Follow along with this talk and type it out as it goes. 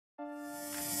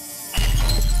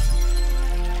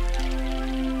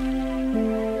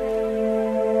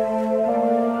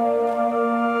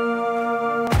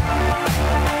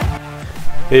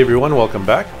Hey everyone, welcome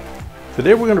back.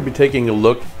 Today we're going to be taking a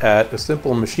look at a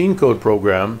simple machine code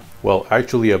program, well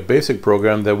actually a basic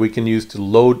program that we can use to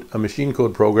load a machine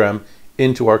code program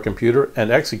into our computer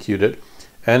and execute it.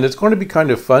 And it's going to be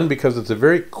kind of fun because it's a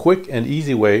very quick and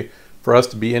easy way for us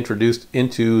to be introduced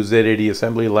into Z80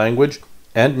 assembly language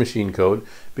and machine code,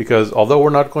 because although we're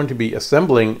not going to be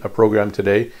assembling a program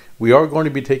today, we are going to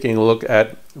be taking a look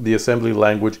at the assembly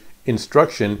language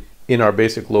instruction in our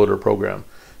basic loader program.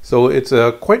 So it's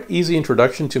a quite easy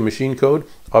introduction to machine code.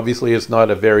 Obviously it's not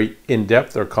a very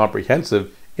in-depth or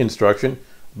comprehensive instruction,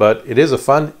 but it is a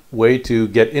fun way to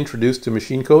get introduced to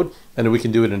machine code, and we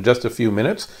can do it in just a few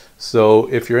minutes. So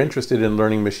if you're interested in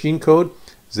learning machine code,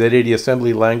 Z80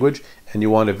 assembly language, and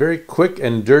you want a very quick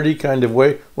and dirty kind of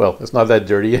way, well, it's not that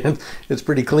dirty, it's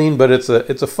pretty clean, but it's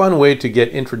a fun way to get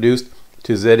introduced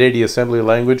to Z80 assembly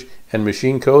language and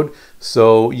machine code.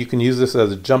 So you can use this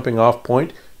as a jumping off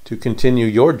point to continue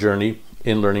your journey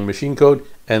in learning machine code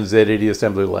and Z80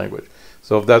 assembly language.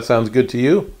 So if that sounds good to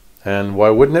you, and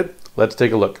why wouldn't it, let's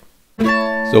take a look.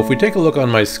 So if we take a look on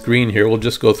my screen here, we'll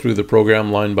just go through the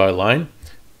program line by line,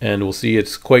 and we'll see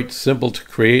it's quite simple to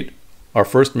create our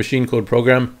first machine code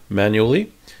program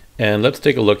manually. And let's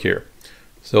take a look here.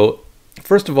 So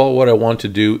first of all, what I want to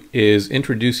do is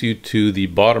introduce you to the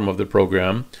bottom of the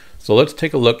program. So let's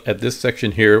take a look at this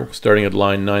section here, starting at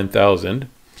line 9000.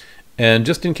 And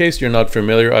just in case you're not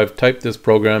familiar, I've typed this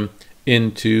program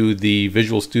into the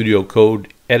Visual Studio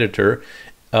Code editor,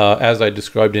 as I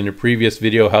described in a previous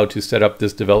video how to set up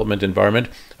this development environment.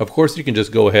 Of course, you can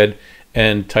just go ahead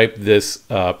and type this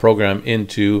program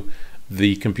into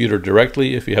the computer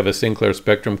directly. If you have a Sinclair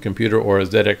Spectrum computer or a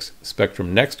ZX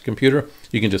Spectrum Next computer,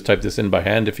 you can just type this in by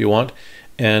hand if you want.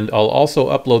 And I'll also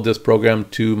upload this program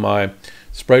to my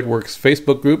SpriteWorks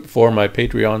Facebook group for my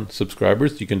Patreon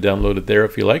subscribers. You can download it there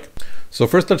if you like. So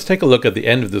first, let's take a look at the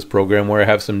end of this program where I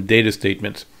have some data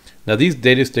statements. Now these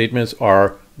data statements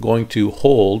are going to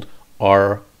hold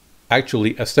our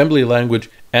actually assembly language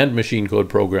and machine code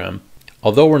program.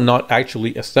 Although we're not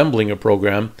actually assembling a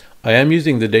program, I am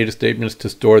using the data statements to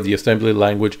store the assembly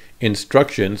language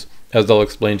instructions, as I'll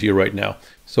explain to you right now.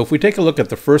 So if we take a look at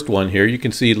the first one here, you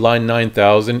can see line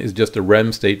 9000 is just a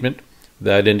rem statement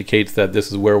that indicates that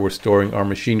this is where we're storing our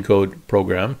machine code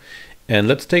program. And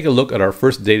let's take a look at our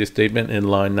first data statement in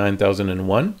line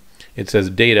 9001. It says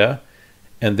data,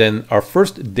 and then our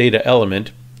first data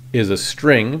element is a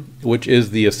string, which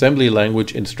is the assembly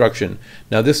language instruction.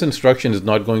 Now this instruction is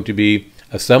not going to be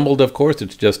assembled, of course,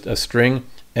 it's just a string,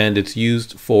 and it's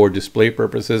used for display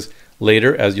purposes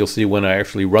later, as you'll see when I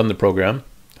actually run the program.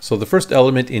 So the first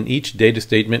element in each data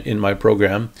statement in my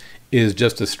program is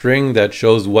just a string that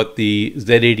shows what the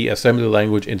Z80 assembly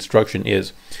language instruction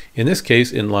is. In this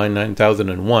case, in line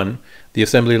 9001, the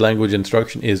assembly language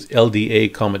instruction is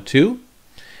LDA, 2.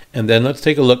 And then let's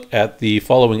take a look at the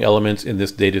following elements in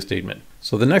this data statement.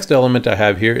 So the next element I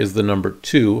have here is the number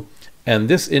 2, and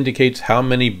this indicates how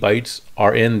many bytes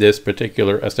are in this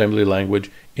particular assembly language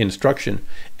instruction.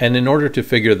 And in order to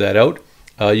figure that out,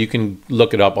 you can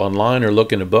look it up online or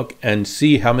look in a book and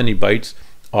see how many bytes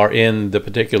are in the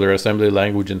particular assembly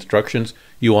language instructions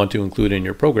you want to include in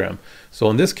your program. So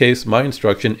in this case, my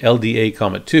instruction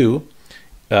LDA, 2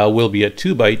 will be a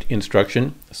 2-byte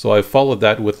instruction, so I've followed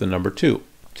that with the number 2,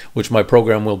 which my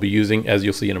program will be using, as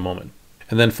you'll see in a moment.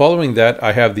 And then following that,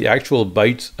 I have the actual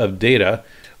bytes of data,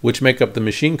 which make up the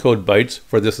machine code bytes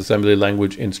for this assembly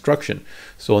language instruction.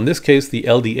 So in this case, the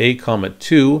LDA,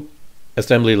 2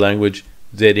 assembly language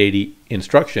Z80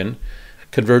 instruction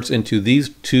converts into these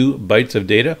 2 bytes of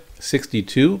data,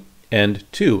 62 and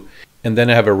 2. And then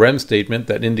I have a rem statement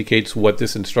that indicates what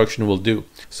this instruction will do.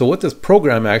 So what this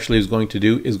program actually is going to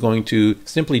do is going to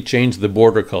simply change the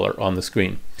border color on the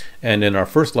screen. And in our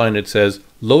first line it says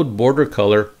load border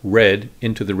color red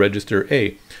into the register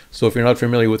A. So if you're not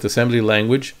familiar with assembly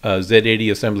language, Z80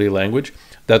 assembly language,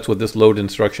 that's what this load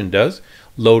instruction does.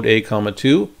 Load A,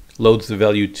 2 loads the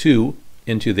value 2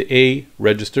 into the A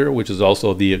register, which is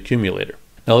also the accumulator.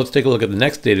 Now let's take a look at the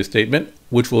next data statement,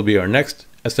 which will be our next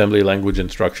assembly language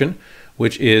instruction,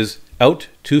 which is out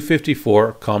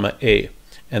 254, A.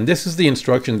 And this is the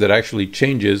instruction that actually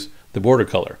changes the border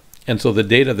color. And so the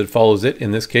data that follows it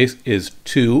in this case is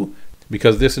 2,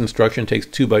 because this instruction takes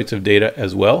 2 bytes of data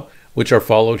as well, which are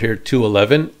followed here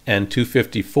 211 and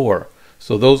 254.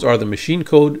 So those are the machine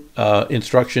code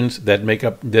instructions that make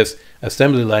up this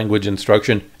assembly language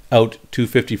instruction out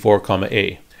 254,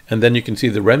 A. And then you can see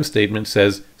the rem statement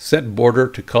says set border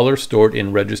to color stored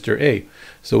in register A.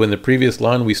 So in the previous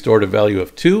line we stored a value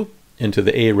of 2 into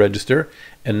the A register,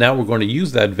 and now we're going to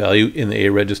use that value in the A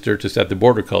register to set the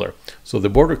border color. So the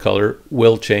border color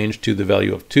will change to the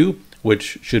value of 2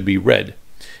 which should be read.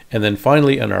 And then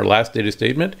finally, in our last data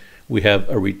statement, we have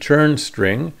a return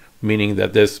string, meaning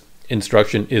that this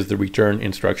instruction is the return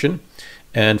instruction.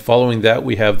 And following that,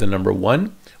 we have the number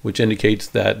 1, which indicates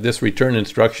that this return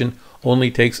instruction only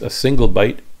takes a single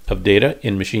byte of data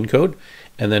in machine code.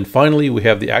 And then finally, we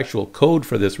have the actual code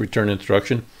for this return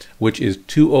instruction, which is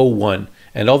 201.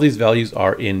 And all these values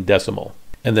are in decimal.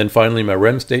 And then finally, my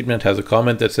rem statement has a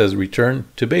comment that says return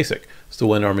to basic. So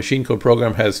when our machine code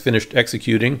program has finished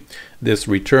executing, this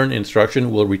return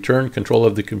instruction will return control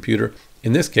of the computer,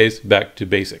 in this case, back to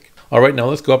basic. All right, now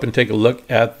let's go up and take a look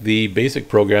at the basic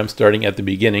program starting at the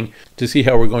beginning to see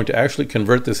how we're going to actually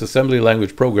convert this assembly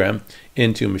language program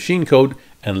into machine code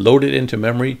and load it into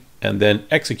memory and then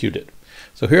execute it.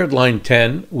 So here at line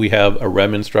 10, we have a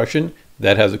rem instruction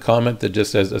that has a comment that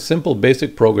just says a simple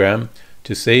basic program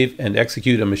to save and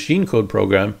execute a machine code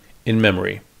program in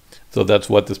memory. So that's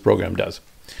what this program does.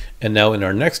 And now in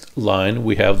our next line,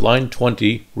 we have line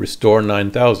 20, restore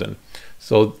 9000.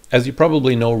 So as you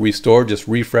probably know, restore just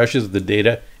refreshes the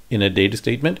data in a data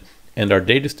statement, and our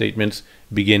data statements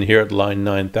begin here at line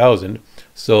 9000.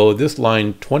 So this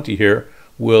line 20 here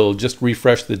will just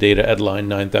refresh the data at line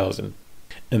 9000.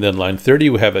 And then line 30,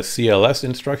 we have a CLS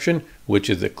instruction, which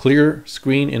is a clear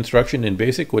screen instruction in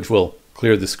BASIC, which will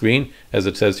clear the screen, as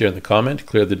it says here in the comment,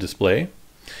 clear the display.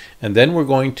 And then we're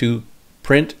going to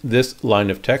print this line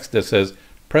of text that says,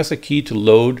 press a key to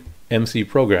load MC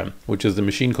program, which is the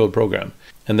machine code program.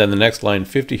 And then the next line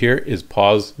 50 here is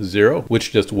pause 0,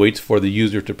 which just waits for the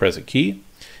user to press a key.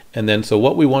 And then so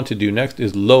what we want to do next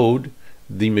is load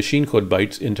the machine code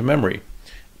bytes into memory.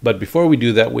 But before we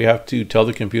do that, we have to tell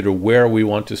the computer where we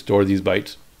want to store these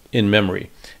bytes in memory.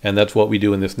 And that's what we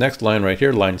do in this next line right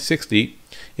here, line 60.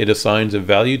 It assigns a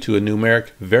value to a numeric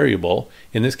variable.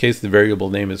 In this case, the variable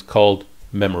name is called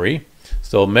memory.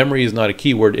 So memory is not a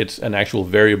keyword, it's an actual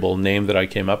variable name that I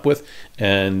came up with.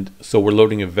 And so we're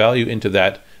loading a value into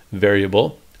that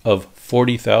variable of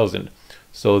 40,000.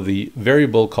 So the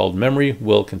variable called memory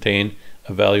will contain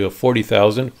a value of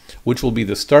 40,000, which will be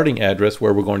the starting address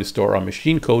where we're going to store our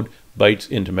machine code bytes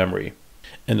into memory.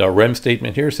 And our rem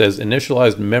statement here says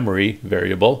initialized memory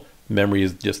variable, memory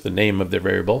is just the name of the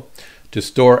variable, to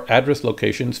store address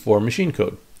locations for machine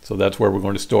code. So that's where we're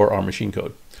going to store our machine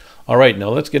code. All right, now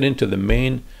let's get into the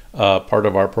main part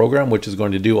of our program, which is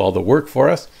going to do all the work for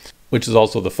us, which is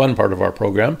also the fun part of our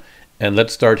program. And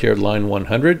let's start here at line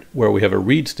 100, where we have a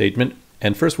read statement.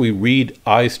 And first we read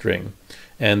iString.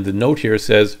 And the note here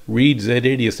says read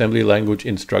Z80 assembly language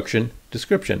instruction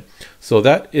description. So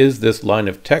that is this line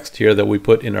of text here that we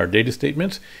put in our data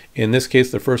statements. In this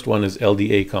case, the first one is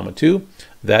LDA, 2.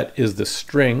 That is the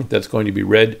string that's going to be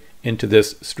read into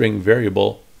this string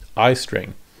variable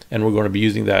iString. And we're going to be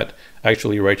using that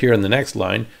actually right here in the next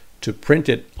line to print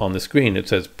it on the screen. It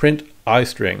says print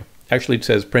iString. Actually, it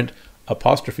says print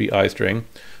apostrophe iString.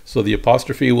 So the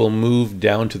apostrophe will move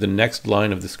down to the next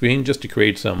line of the screen just to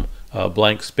create some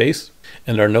blank space.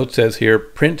 And our note says here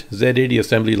print Z80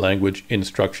 assembly language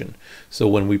instruction. So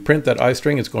when we print that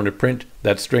iString, it's going to print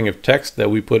that string of text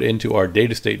that we put into our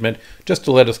data statement just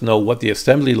to let us know what the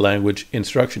assembly language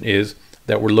instruction is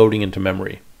that we're loading into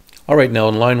memory. All right, now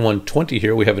in line 120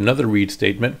 here, we have another read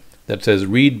statement that says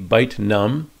read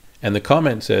bytenum, and the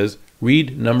comment says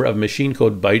read number of machine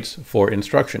code bytes for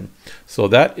instruction. So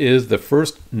that is the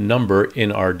first number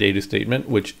in our data statement,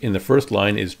 which in the first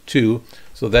line is 2.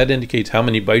 So that indicates how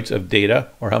many bytes of data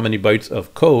or how many bytes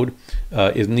of code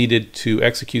is needed to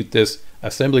execute this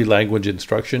assembly language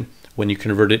instruction when you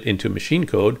convert it into machine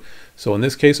code. So in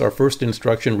this case, our first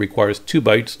instruction requires 2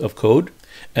 bytes of code,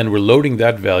 and we're loading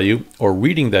that value or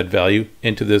reading that value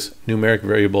into this numeric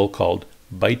variable called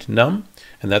bytenum,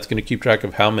 and that's going to keep track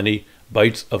of how many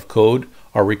bytes of code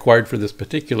are required for this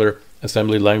particular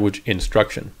assembly language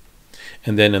instruction.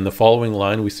 And then in the following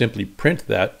line, we simply print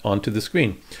that onto the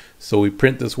screen. So we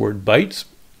print this word bytes,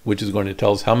 which is going to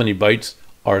tell us how many bytes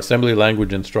our assembly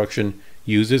language instruction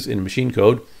uses in machine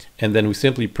code, and then we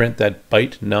simply print that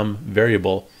bytenum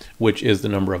variable, which is the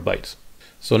number of bytes.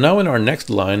 So now in our next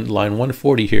line, line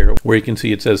 140 here, where you can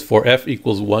see it says for f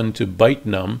equals 1 to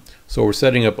bytenum. So we're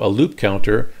setting up a loop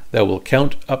counter that will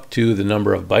count up to the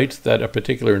number of bytes that a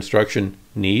particular instruction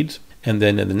needs. And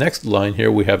then in the next line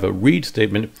here, we have a read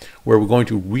statement where we're going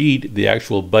to read the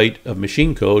actual byte of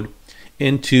machine code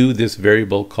into this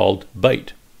variable called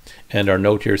byte. And our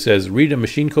note here says read a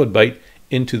machine code byte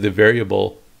into the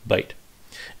variable byte.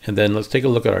 And then let's take a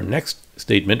look at our next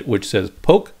statement, which says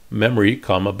poke memory,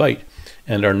 byte.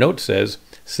 And our note says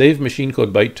save machine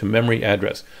code byte to memory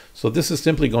address. So this is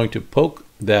simply going to poke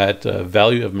that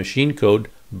value of machine code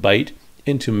byte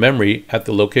into memory at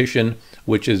the location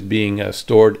which is being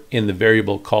stored in the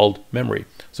variable called memory.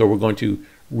 So we're going to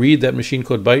read that machine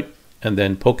code byte and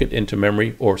then poke it into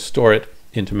memory or store it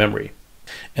into memory.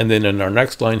 And then in our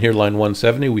next line here, line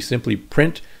 170, we simply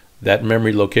print that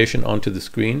memory location onto the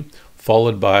screen,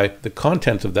 followed by the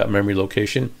contents of that memory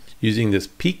location using this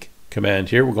peek command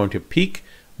here. We're going to peek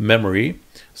memory.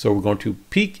 So we're going to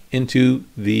peek into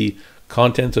the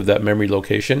contents of that memory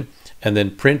location and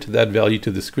then print that value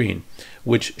to the screen,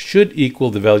 which should equal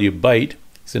the value byte,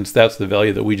 since that's the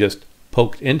value that we just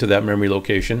poked into that memory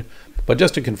location. But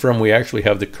just to confirm we actually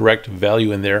have the correct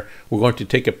value in there, we're going to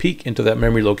take a peek into that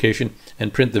memory location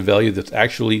and print the value that's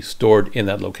actually stored in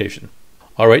that location.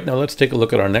 All right, now let's take a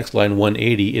look at our next line,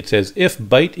 180. It says if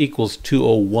byte equals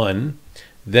 201,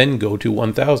 then go to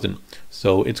 1000.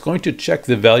 So it's going to check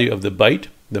the value of the byte,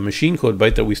 the machine code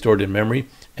byte that we stored in memory,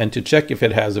 and to check if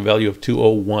it has a value of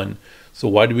 201. So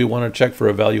why do we want to check for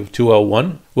a value of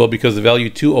 201? Well, because the value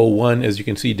 201, as you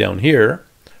can see down here,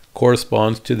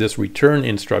 corresponds to this return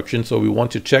instruction. So we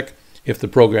want to check if the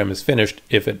program is finished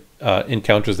if it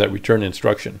encounters that return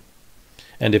instruction.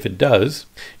 And if it does,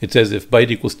 it says if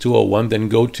byte equals 201, then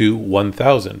go to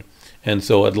 1000. And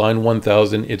so at line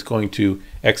 1000, it's going to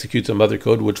execute some other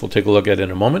code, which we'll take a look at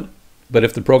in a moment. But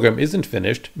if the program isn't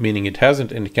finished, meaning it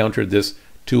hasn't encountered this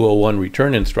 201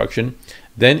 return instruction,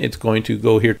 then it's going to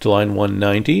go here to line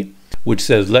 190, which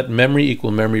says let memory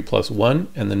equal memory plus 1,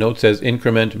 and the note says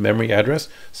increment memory address.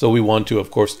 So we want to,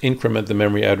 of course, increment the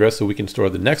memory address so we can store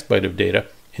the next byte of data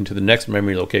into the next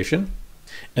memory location.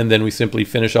 And then we simply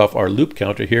finish off our loop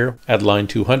counter here at line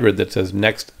 200 that says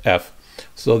next F.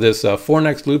 So this for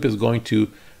next loop is going to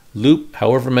loop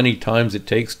however many times it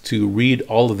takes to read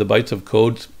all of the bytes of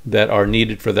codes that are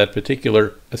needed for that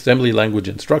particular assembly language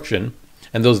instruction,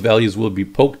 and those values will be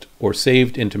poked or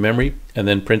saved into memory and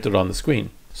then printed on the screen.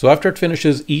 So after it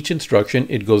finishes each instruction,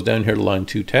 it goes down here to line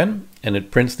 210 and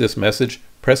it prints this message,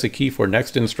 press a key for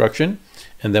next instruction,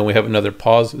 and then we have another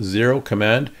pause 0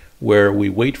 command where we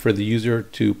wait for the user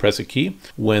to press a key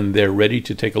when they're ready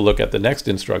to take a look at the next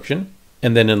instruction.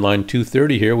 And then in line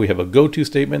 230 here, we have a go-to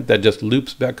statement that just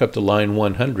loops back up to line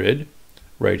 100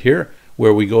 right here,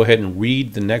 where we go ahead and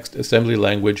read the next assembly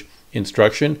language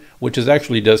instruction, which is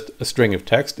actually just a string of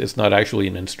text. It's not actually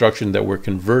an instruction that we're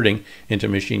converting into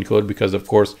machine code because, of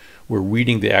course, we're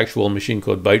reading the actual machine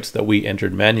code bytes that we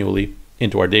entered manually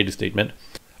into our data statement.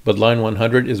 But line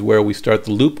 100 is where we start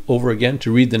the loop over again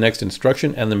to read the next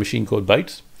instruction and the machine code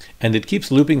bytes. And it keeps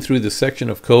looping through this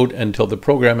section of code until the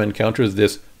program encounters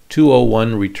this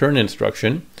 201 return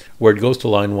instruction, where it goes to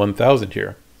line 1000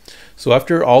 here. So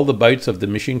after all the bytes of the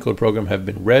machine code program have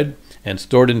been read and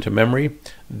stored into memory,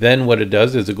 then what it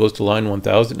does is it goes to line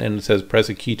 1000 and it says press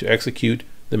a key to execute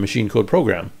the machine code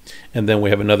program. And then we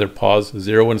have another pause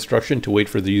 0 instruction to wait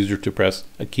for the user to press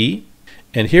a key.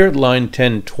 And here at line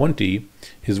 1020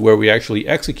 is where we actually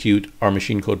execute our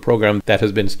machine code program that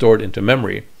has been stored into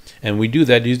memory. And we do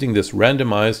that using this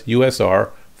randomize USR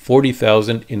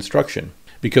 40,000 instruction.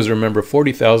 Because remember,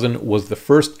 40,000 was the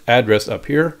first address up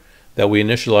here that we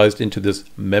initialized into this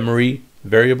memory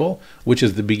variable, which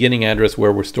is the beginning address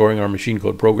where we're storing our machine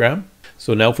code program.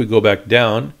 So now if we go back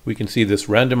down, we can see this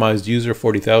randomized user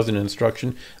 40,000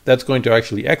 instruction that's going to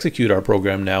actually execute our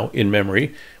program now in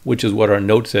memory, which is what our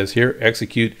note says here,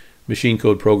 execute machine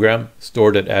code program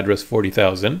stored at address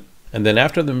 40,000. And then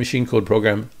after the machine code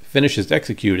program finishes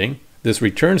executing, this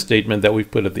return statement that we've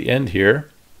put at the end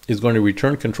here is going to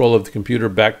return control of the computer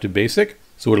back to basic.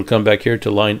 So it'll come back here to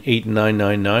line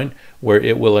 8999 where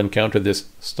it will encounter this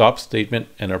stop statement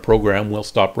and our program will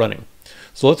stop running.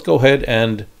 So let's go ahead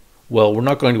and, well, we're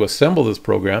not going to assemble this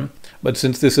program, but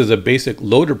since this is a basic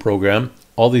loader program,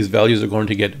 all these values are going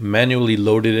to get manually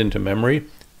loaded into memory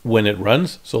when it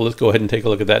runs. So let's go ahead and take a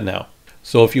look at that now.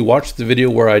 So if you watched the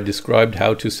video where I described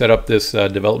how to set up this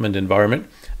development environment,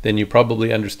 then you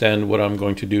probably understand what I'm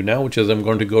going to do now, which is I'm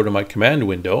going to go to my command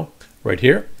window right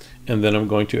here, and then I'm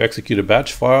going to execute a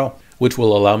batch file, which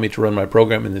will allow me to run my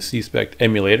program in the C-Spect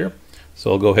emulator.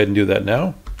 So I'll go ahead and do that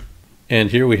now.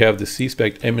 And here we have the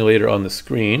C-Spect emulator on the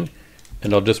screen,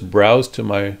 and I'll just browse to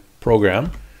my program,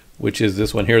 which is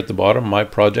this one here at the bottom,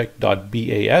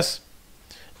 myproject.bas.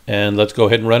 And let's go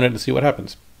ahead and run it and see what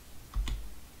happens.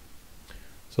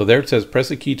 So there it says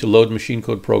press a key to load machine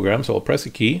code program. So I'll press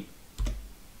a key.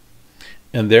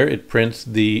 And there it prints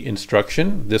the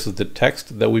instruction. This is the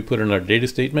text that we put in our data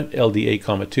statement,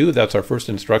 LDA, 2. That's our first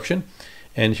instruction.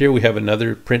 And here we have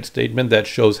another print statement that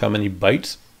shows how many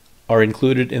bytes are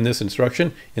included in this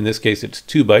instruction. In this case, it's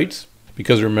 2 bytes,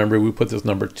 because remember, we put this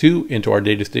number 2 into our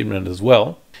data statement as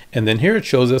well. And then here it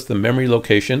shows us the memory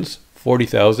locations,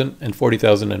 40,000 and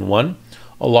 40,001,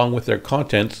 along with their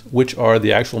contents, which are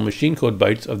the actual machine code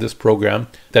bytes of this program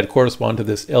that correspond to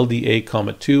this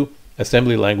LDA, 2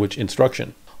 assembly language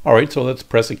instruction. All right, so let's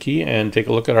press a key and take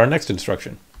a look at our next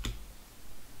instruction.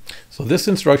 So this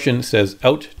instruction says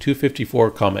out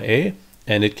 254, A,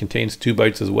 and it contains 2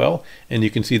 bytes as well. And you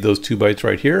can see those 2 bytes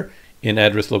right here in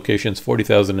address locations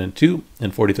 40,002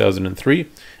 and 40,003.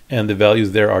 And the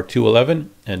values there are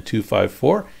 211 and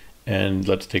 254. And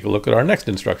let's take a look at our next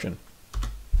instruction.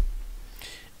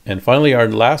 And finally, our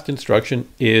last instruction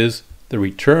is the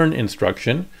return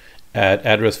instruction at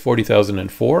address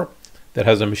 40,004 that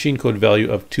has a machine code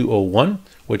value of 201,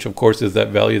 which of course is that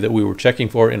value that we were checking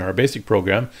for in our basic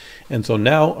program. And so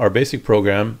now our basic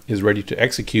program is ready to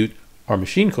execute our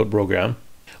machine code program,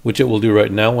 which it will do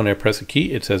right now. When I press a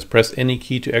key, it says press any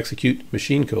key to execute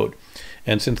machine code.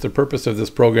 And since the purpose of this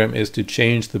program is to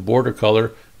change the border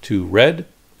color to red,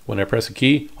 when I press a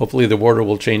key, hopefully the border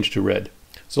will change to red.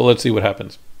 So let's see what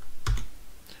happens.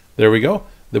 There we go.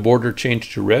 The border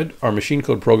changed to red. Our machine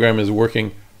code program is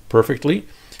working perfectly.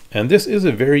 And this is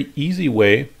a very easy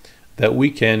way that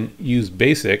we can use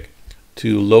BASIC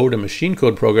to load a machine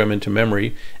code program into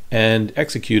memory and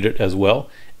execute it as well.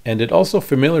 And it also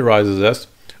familiarizes us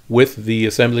with the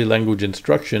assembly language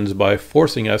instructions by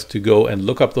forcing us to go and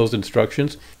look up those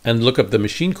instructions and look up the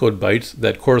machine code bytes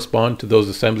that correspond to those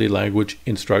assembly language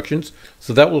instructions.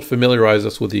 So that will familiarize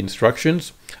us with the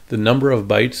instructions, the number of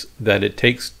bytes that it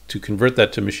takes to convert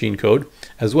that to machine code,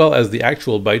 as well as the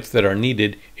actual bytes that are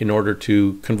needed in order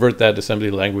to convert that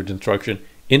assembly language instruction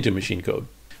into machine code.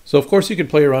 So of course you can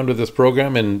play around with this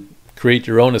program and create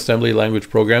your own assembly language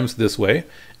programs this way,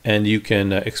 and you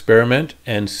can experiment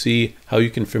and see how you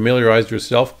can familiarize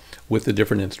yourself with the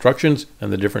different instructions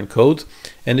and the different codes.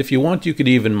 And if you want, you could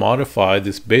even modify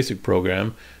this basic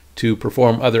program to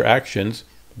perform other actions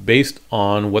based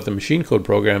on what the machine code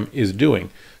program is doing.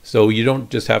 So you don't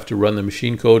just have to run the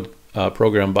machine code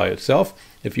program by itself.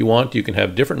 If you want, you can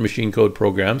have different machine code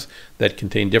programs that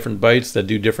contain different bytes that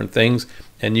do different things,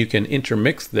 and you can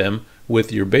intermix them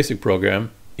with your basic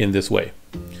program in this way.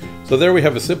 So there we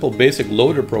have a simple basic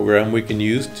loader program we can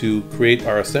use to create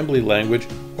our assembly language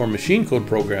or machine code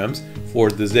programs for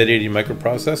the Z80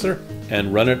 microprocessor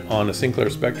and run it on a Sinclair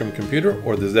Spectrum computer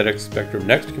or the ZX Spectrum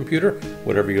Next computer,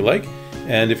 whatever you like.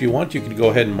 And if you want, you can go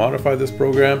ahead and modify this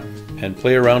program and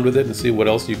play around with it and see what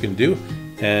else you can do.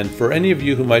 And for any of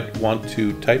you who might want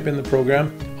to type in the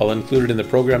program, I'll include it in the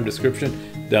program description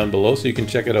down below, so you can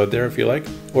check it out there if you like,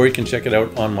 or you can check it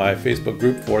out on my Facebook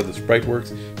group for the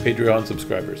SpriteWorks Patreon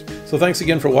subscribers. So thanks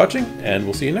again for watching, and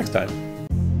we'll see you next time.